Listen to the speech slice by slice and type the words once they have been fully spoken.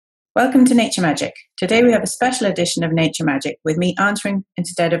Welcome to Nature Magic. Today we have a special edition of Nature Magic with me answering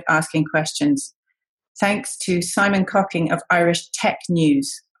instead of asking questions. Thanks to Simon Cocking of Irish Tech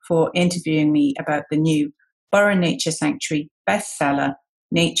News for interviewing me about the new Burren Nature Sanctuary bestseller,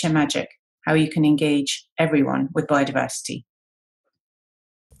 Nature Magic, how you can engage everyone with biodiversity.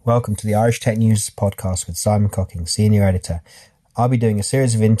 Welcome to the Irish Tech News podcast with Simon Cocking, Senior Editor. I'll be doing a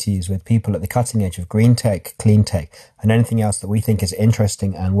series of interviews with people at the cutting edge of green tech, clean tech, and anything else that we think is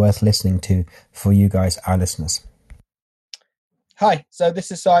interesting and worth listening to for you guys, our listeners. Hi, so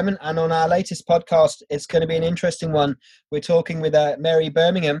this is Simon, and on our latest podcast, it's going to be an interesting one. We're talking with Mary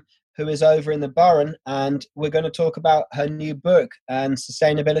Birmingham, who is over in the Burren, and we're going to talk about her new book and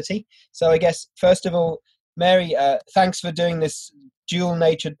sustainability. So I guess, first of all, Mary, thanks for doing this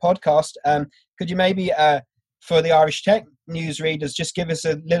dual-natured podcast. Could you maybe, for the Irish Tech News readers, just give us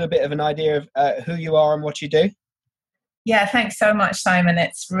a little bit of an idea of who you are and what you do? Yeah, thanks so much, Simon.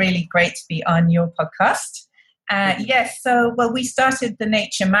 It's really great to be on your podcast. We started the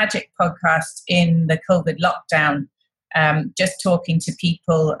Nature Magic podcast in the COVID lockdown, just talking to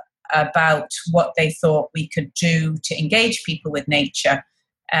people about what they thought we could do to engage people with nature.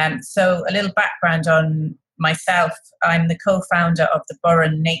 So a little background on myself. I'm the co-founder of the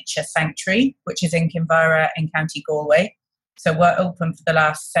Burren Nature Sanctuary, which is in Kinvara in County Galway. So we're open for the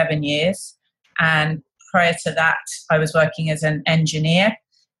last 7 years. And prior to that, I was working as an engineer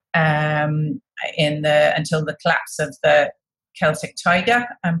until the collapse of the Celtic Tiger.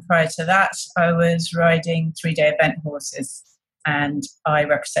 And prior to that, I was riding 3-day event horses. And I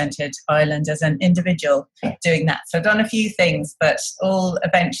represented Ireland as an individual doing that. So I've done a few things, but all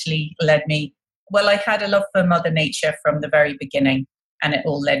eventually led me. Well, I had a love for Mother Nature from the very beginning, and it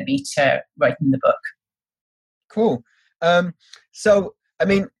all led me to writing the book. Cool.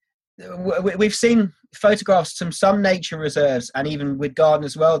 We've seen photographs from some nature reserves, and even with Garden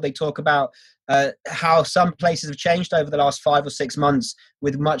as well, they talk about how some places have changed over the last 5 or 6 months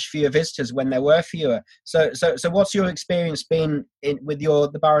with much fewer visitors when there were fewer. So what's your experience been with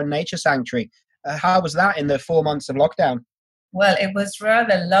the Burren Nature Sanctuary? How was that in the 4 months of lockdown? Well, it was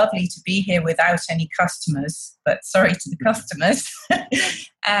rather lovely to be here without any customers, but sorry to the customers.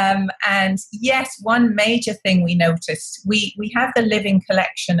 And yes, one major thing we noticed, we have the living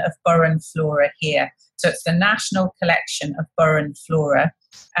collection of Burren flora here. So it's the National Collection of Burren Flora,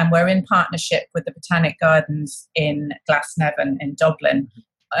 and we're in partnership with the Botanic Gardens in Glasnevin in Dublin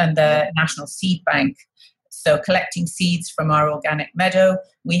and the National Seed Bank. So collecting seeds from our organic meadow.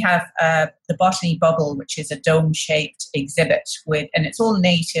 We have the Botany Bubble, which is a dome-shaped exhibit and it's all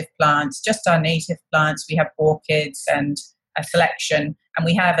native plants, just our native plants. We have orchids and a selection, and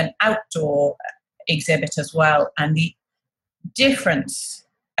we have an outdoor exhibit as well. And the difference,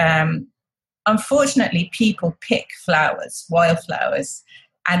 unfortunately, people pick flowers, wildflowers,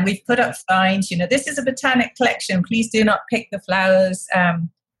 and we've put up signs, this is a botanic collection, please do not pick the flowers.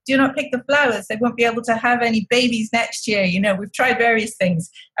 Do not pick the flowers. They won't be able to have any babies next year. We've tried various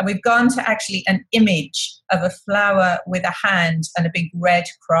things, and we've gone to actually an image of a flower with a hand and a big red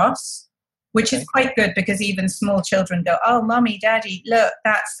cross, which is quite good because even small children go, oh, mommy, daddy, look,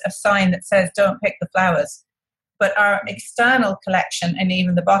 that's a sign that says don't pick the flowers. But our external collection and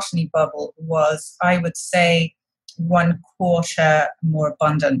even the Botany Bubble was, I would say, 1/4 more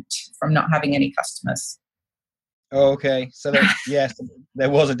abundant from not having any customers. Okay, so yes, there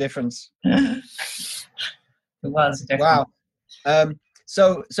was a difference. There was a difference. Wow.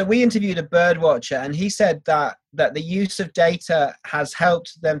 So we interviewed a bird watcher, and he said that the use of data has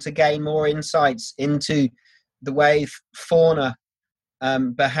helped them to gain more insights into the way fauna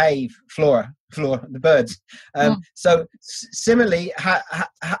behave, flora, the birds. So similarly,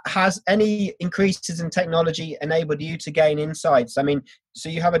 has any increases in technology enabled you to gain insights? I mean, so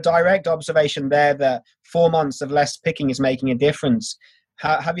you have a direct observation there that 4 months of less picking is making a difference.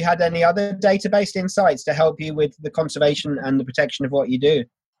 Have you had any other data-based insights to help you with the conservation and the protection of what you do?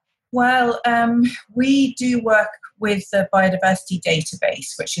 Well, we do work with the biodiversity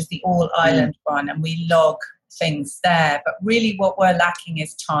database, which is the all-Ireland one, and we log things there. But really what we're lacking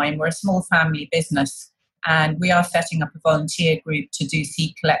is time. We're a small family business, and we are setting up a volunteer group to do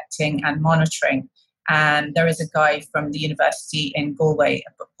seed collecting and monitoring. And there is a guy from the university in Galway,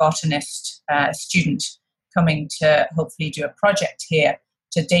 a botanist student, coming to hopefully do a project here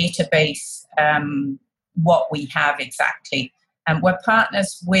to database what we have exactly. And we're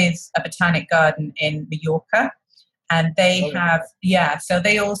partners with a botanic garden in Mallorca, and they so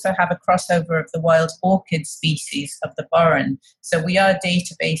they also have a crossover of the wild orchid species of the Burren. So we are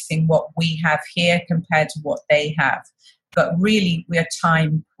databasing what we have here compared to what they have. but really we're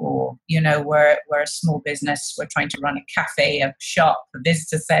time poor. We're a small business. We're trying to run a cafe, a shop, a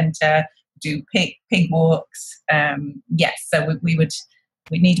visitor centre, do pig walks. So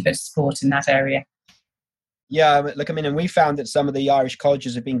we need a bit of support in that area. Yeah, look, I mean, and we found that some of the Irish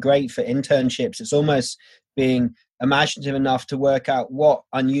colleges have been great for internships. It's almost being imaginative enough to work out what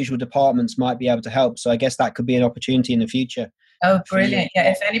unusual departments might be able to help. So I guess that could be an opportunity in the future. Oh, brilliant.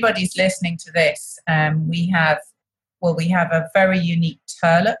 Yeah, if anybody's listening to this, we have a very unique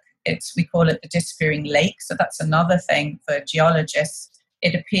turlock. We call it the disappearing lake. So that's another thing for geologists.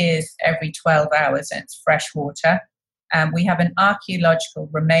 It appears every 12 hours and it's fresh water. We have an archaeological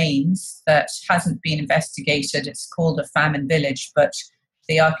remains that hasn't been investigated. It's called a famine village, but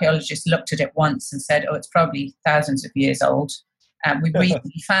the archaeologists looked at it once and said, it's probably thousands of years old. We've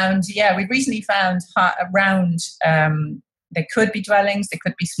recently found around, there could be dwellings, there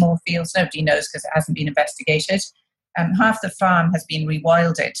could be small fields. Nobody knows because it hasn't been investigated. Half the farm has been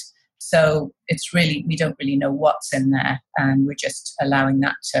rewilded. So we don't really know what's in there. And we're just allowing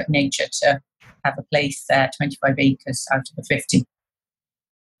that to nature to have a place there, 25 acres out of the 50.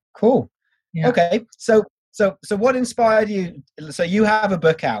 Cool. Yeah. Okay. So what inspired you? So you have a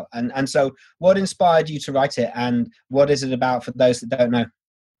book out, and so what inspired you to write it, and what is it about for those that don't know?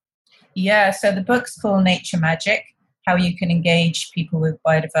 Yeah. So the book's called Nature Magic: How You Can Engage People with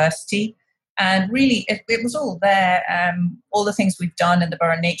Biodiversity. And really, it was all there, all the things we've done in the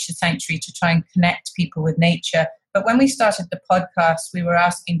Burren Nature Sanctuary to try and connect people with nature. But when we started the podcast, we were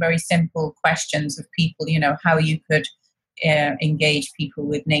asking very simple questions of people, how you could engage people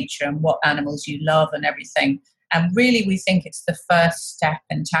with nature and what animals you love and everything. And really, we think it's the first step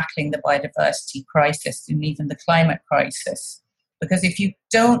in tackling the biodiversity crisis and even the climate crisis. Because if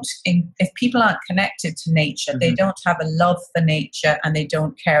people aren't connected to nature, they don't have a love for nature and they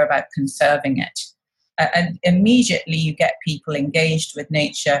don't care about conserving it. And immediately you get people engaged with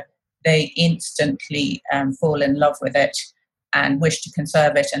nature, they instantly fall in love with it and wish to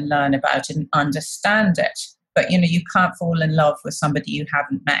conserve it and learn about it and understand it. But, you can't fall in love with somebody you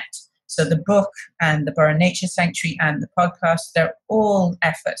haven't met. So the book and the Burren Nature Sanctuary and the podcast, they're all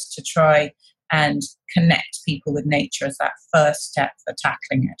efforts to try and connect people with nature as that first step for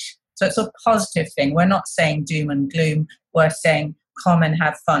tackling it. So it's a positive thing. We're not saying doom and gloom. We're saying come and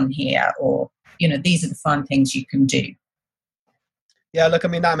have fun here, or, these are the fun things you can do. Yeah, look, I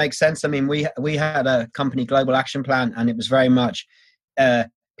mean, that makes sense. I mean, we had a company global action plan, and it was very much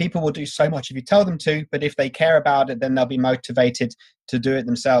people will do so much if you tell them to, but if they care about it, then they'll be motivated to do it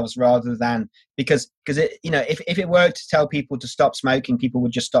themselves rather than because it, if it were to tell people to stop smoking, people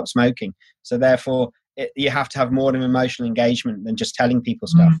would just stop smoking. So therefore, you have to have more of an emotional engagement than just telling people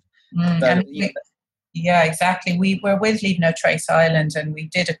stuff. Yeah, exactly. We were with Leave No Trace Ireland, and we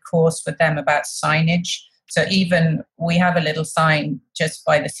did a course with them about signage. So even we have a little sign just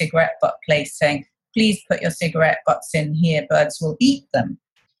by the cigarette butt place saying, please put your cigarette butts in here, birds will eat them.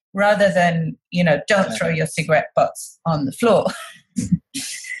 Rather than, don't throw your cigarette butts on the floor.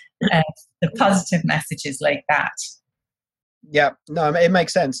 The positive messages like that. Yeah, no, it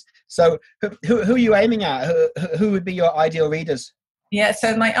makes sense. So who are you aiming at? Who would be your ideal readers? Yeah,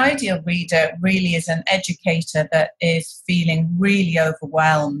 so my ideal reader really is an educator that is feeling really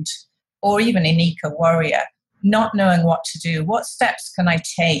overwhelmed, or even an eco-warrior, not knowing what to do. What steps can I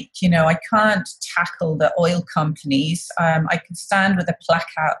take? I can't tackle the oil companies. I can stand with a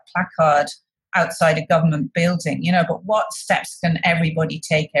placard outside a government building, but what steps can everybody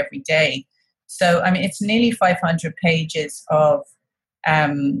take every day? So, it's nearly 500 pages of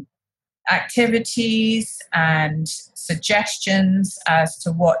activities and suggestions as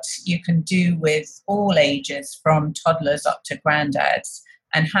to what you can do with all ages, from toddlers up to granddads,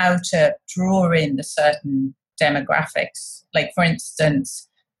 and how to draw in the certain demographics. Like, for instance,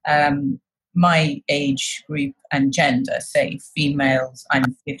 my age group and gender, say females,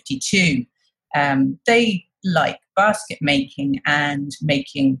 I'm 52, they like basket making and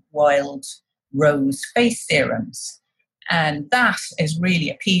making wild rose face serums. And that is really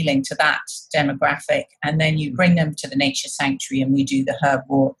appealing to that demographic. And then you bring them to the nature sanctuary and we do the herb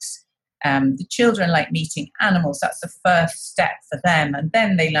walks. The children like meeting animals. That's the first step for them. And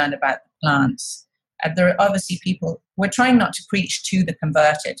then they learn about the plants. There are obviously people, we're trying not to preach to the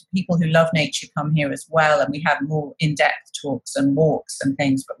converted. People who love nature come here as well. And we have more in-depth talks and walks and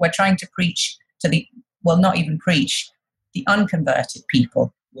things. But we're trying to preach to not even preach, the unconverted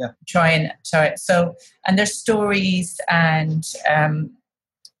people. Yeah. And there's stories and,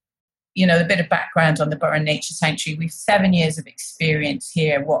 a bit of background on the Burren Nature Sanctuary. We've 7 years of experience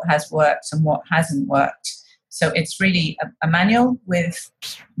here, what has worked and what hasn't worked. So it's really a manual with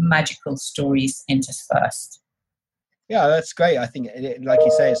magical stories interspersed. Yeah, that's great. I think, like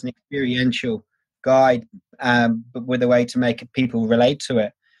you say, it's an experiential guide, but with a way to make people relate to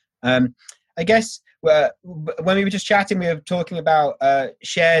it. I guess when we were just chatting, we were talking about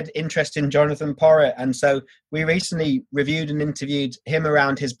shared interest in Jonathan Porritt, and so we recently reviewed and interviewed him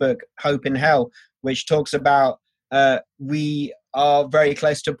around his book Hope in Hell, which talks about we are very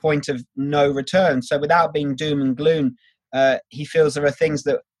close to a point of no return. So without being doom and gloom, he feels there are things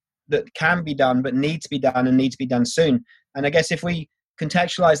that can be done but need to be done and need to be done soon. And I guess if we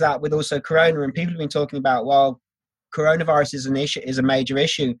contextualize that with also corona, and people have been talking about, well, coronavirus is a major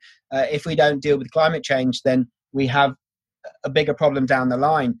issue. If we don't deal with climate change, then we have a bigger problem down the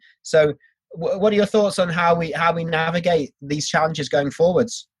line. So what are your thoughts on how we navigate these challenges going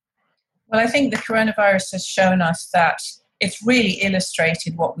forwards? Well, I think the coronavirus has shown us that it's really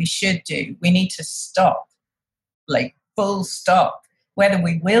illustrated what we should do. We need to stop, like full stop. Whether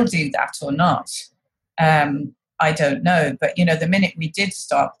we will do that or not, I don't know. But, the minute we did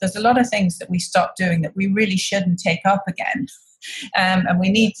stop, there's a lot of things that we stopped doing that we really shouldn't take up again. And we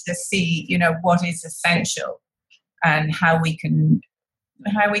need to see, what is essential and how we can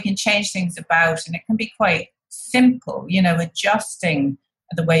change things about. And it can be quite simple, adjusting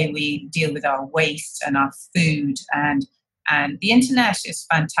the way we deal with our waste and our food. And the internet is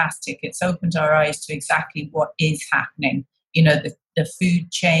fantastic. It's opened our eyes to exactly what is happening. The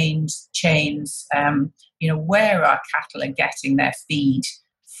food chains, where our cattle are getting their feed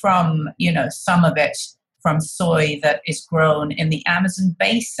from, some of it from soy that is grown in the Amazon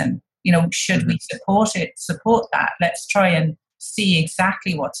basin. Should we support that? Let's try and see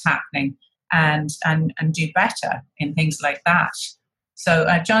exactly what's happening and do better in things like that. So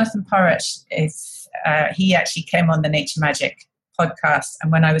Jonathan Porritt he actually came on the Nature Magic podcast.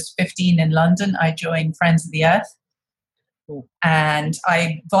 And when I was 15 in London, I joined Friends of the Earth. And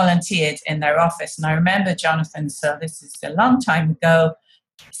I volunteered in their office. And I remember Jonathan, so this is a long time ago,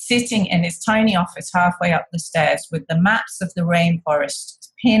 sitting in his tiny office halfway up the stairs with the maps of the rainforest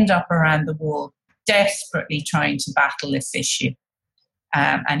pinned up around the wall, desperately trying to battle this issue.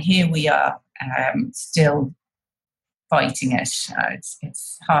 And here we are, still fighting it.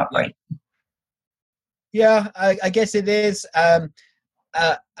 It's heartbreaking. Yeah, I guess it is. And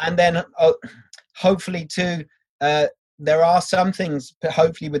then hopefully too, there are some things,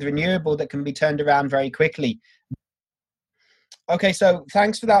 hopefully with renewable, that can be turned around very quickly. Okay, so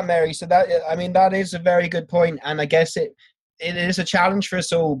thanks for that, Mary. So that is a very good point, and I guess it is a challenge for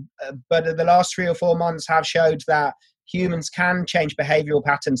us all. But the last 3 or 4 months have showed that humans can change behavioural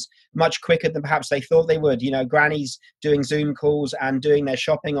patterns much quicker than perhaps they thought they would. Grannies doing Zoom calls and doing their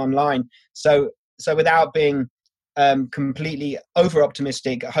shopping online. So without being completely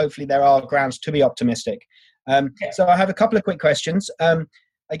over-optimistic, hopefully there are grounds to be optimistic. So I have a couple of quick questions. I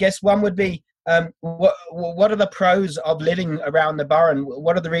guess one would be, what are the pros of living around the Burren?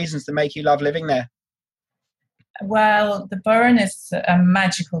 What are the reasons that make you love living there? Well, the Burren is a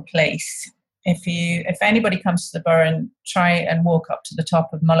magical place. If anybody comes to the Burren, try and walk up to the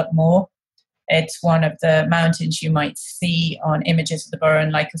top of Mullaghmore. It's one of the mountains you might see on images of the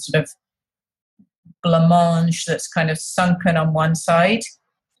Burren, like a sort of blancmange that's kind of sunken on one side.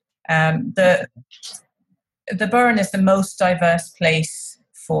 The Burren is the most diverse place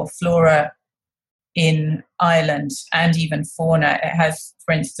for flora in Ireland and even fauna. It has,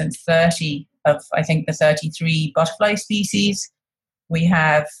 for instance, 30 of, I think, the 33 butterfly species. We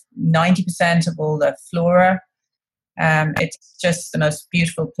have 90% of all the flora. It's just the most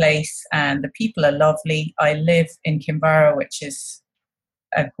beautiful place, and the people are lovely. I live in Kinvara, which is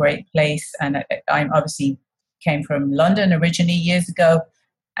a great place, and I obviously came from London originally years ago,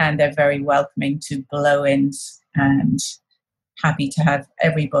 and they're very welcoming to blow-ins and happy to have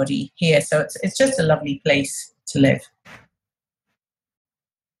everybody here. So it's just a lovely place to live.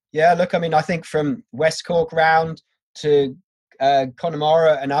 Yeah, look, I think from West Cork round to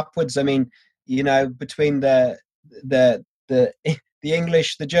Connemara and upwards, between the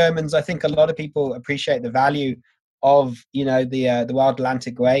English, the Germans, I think a lot of people appreciate the value of the Wild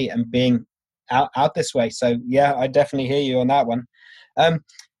Atlantic Way and being out this way. So yeah, I definitely hear you on that one.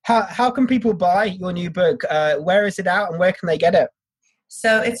 How can people buy your new book? Where is it out, and where can they get it?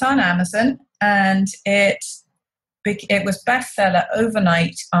 So it's on Amazon, and it was bestseller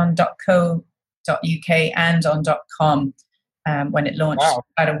overnight on .co.uk and on .com when it launched. Wow.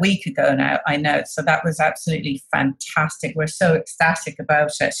 About a week ago now, I know. So that was absolutely fantastic. We're so ecstatic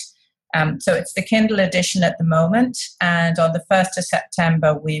about it. So it's the Kindle edition at the moment, and on the 1st of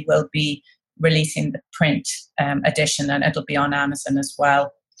September we will be releasing the print edition, and it'll be on Amazon as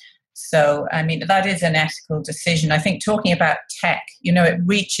well. So, that is an ethical decision. I think talking about tech, it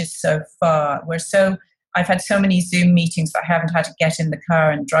reaches so far. We're so I've had so many Zoom meetings that I haven't had to get in the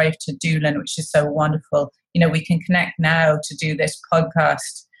car and drive to Doolin, which is so wonderful. We can connect now to do this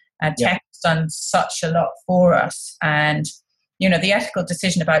podcast. Tech's done such a lot for us. And, the ethical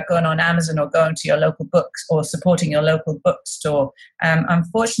decision about going on Amazon or going to your local books or supporting your local bookstore,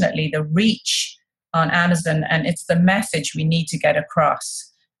 unfortunately, the reach on Amazon, and it's the message we need to get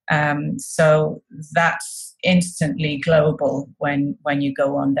across. So that's instantly global when you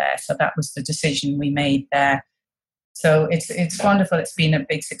go on there. So that was the decision we made there. So it's wonderful. It's been a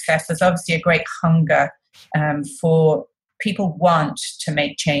big success. There's obviously a great hunger for people want to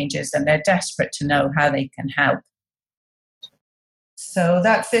make changes, and they're desperate to know how they can help. So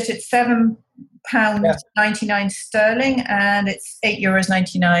that's it. It's £7.99 sterling, and it's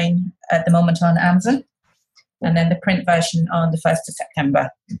 €8.99 at the moment on Amazon. And then the print version on the 1st of September.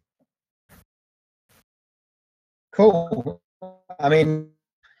 Cool. I mean,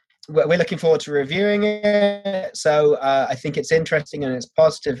 we're looking forward to reviewing it. So I think it's interesting and it's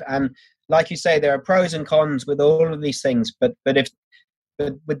positive. And like you say, there are pros and cons with all of these things. But with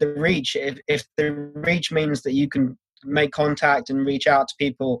the reach, if the reach means that you can make contact and reach out to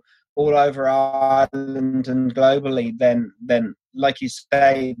people all over Ireland and globally, then like you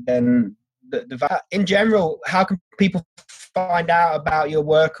say, then in general, how can people find out about your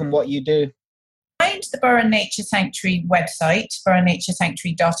work and what you do? Find the Burren Nature Sanctuary website,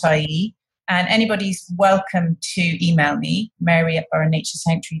 burrennaturesanctuary.ie, and anybody's welcome to email me,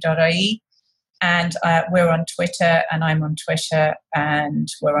 mary@burrennaturesanctuary.ie. And we're on Twitter, and I'm on Twitter, and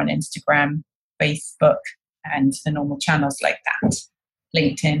we're on Instagram, Facebook, and the normal channels like that,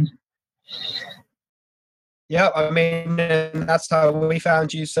 LinkedIn. Yeah, I mean, that's how we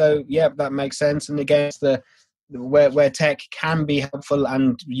found you. So yeah, that makes sense. And again, it's where tech can be helpful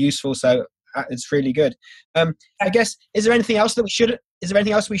and useful. So it's really good. I guess, is there anything else we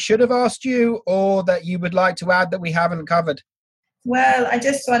should have asked you, or that you would like to add that we haven't covered? Well, I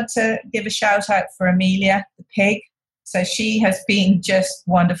just want to give a shout out for Amelia, the pig. So she has been just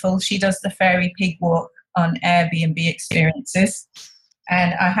wonderful. She does the fairy pig walk on Airbnb experiences.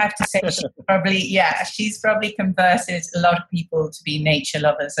 And I have to say, she's probably converted a lot of people to be nature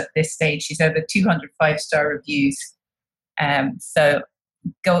lovers at this stage. She's over 200 5-star reviews. So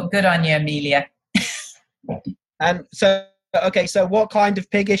good on you, Amelia. And so what kind of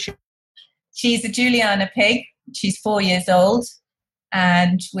pig is she? She's a Juliana pig. She's 4 years old.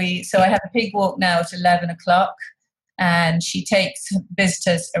 And I have a pig walk now at 11 o'clock. And she takes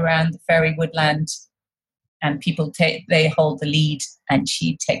visitors around the fairy woodland. And people they hold the lead, and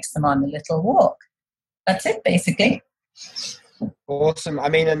she takes them on a little walk. That's it, basically. Awesome. I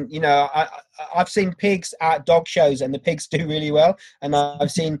mean, and I've seen pigs at dog shows, and the pigs do really well. And I've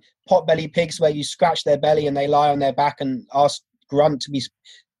seen pot-belly pigs where you scratch their belly and they lie on their back and ask grunt to be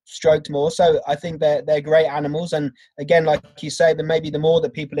stroked more. So I think they're great animals. And again, like you say, maybe the more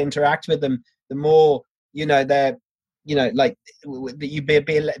that people interact with them, the more they're. Like you be a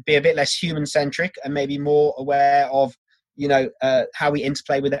bit less human centric and maybe more aware of, how we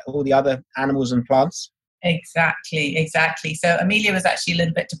interplay with all the other animals and plants. Exactly. So Amelia was actually a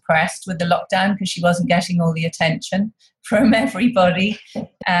little bit depressed with the lockdown because she wasn't getting all the attention from everybody.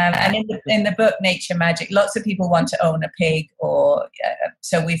 And in the book Nature Magic, lots of people want to own a pig,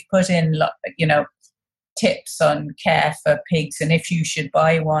 so we've put in tips on care for pigs and if you should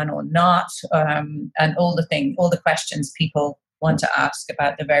buy one or not, and all the questions people want to ask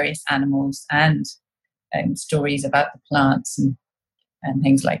about the various animals and stories about the plants and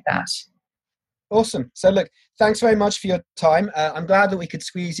things like that. Awesome. So look, thanks very much for your time. I'm glad that we could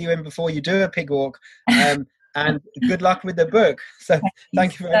squeeze you in before you do a pig walk, and good luck with the book. So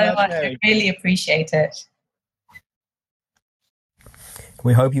thank you very much, Mary. I really appreciate it.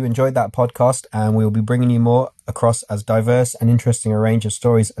 We hope you enjoyed that podcast, and we will be bringing you more across as diverse and interesting a range of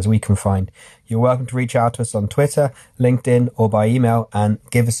stories as we can find. You're welcome to reach out to us on Twitter, LinkedIn, or by email, and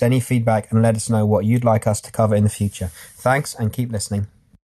give us any feedback and let us know what you'd like us to cover in the future. Thanks, and keep listening.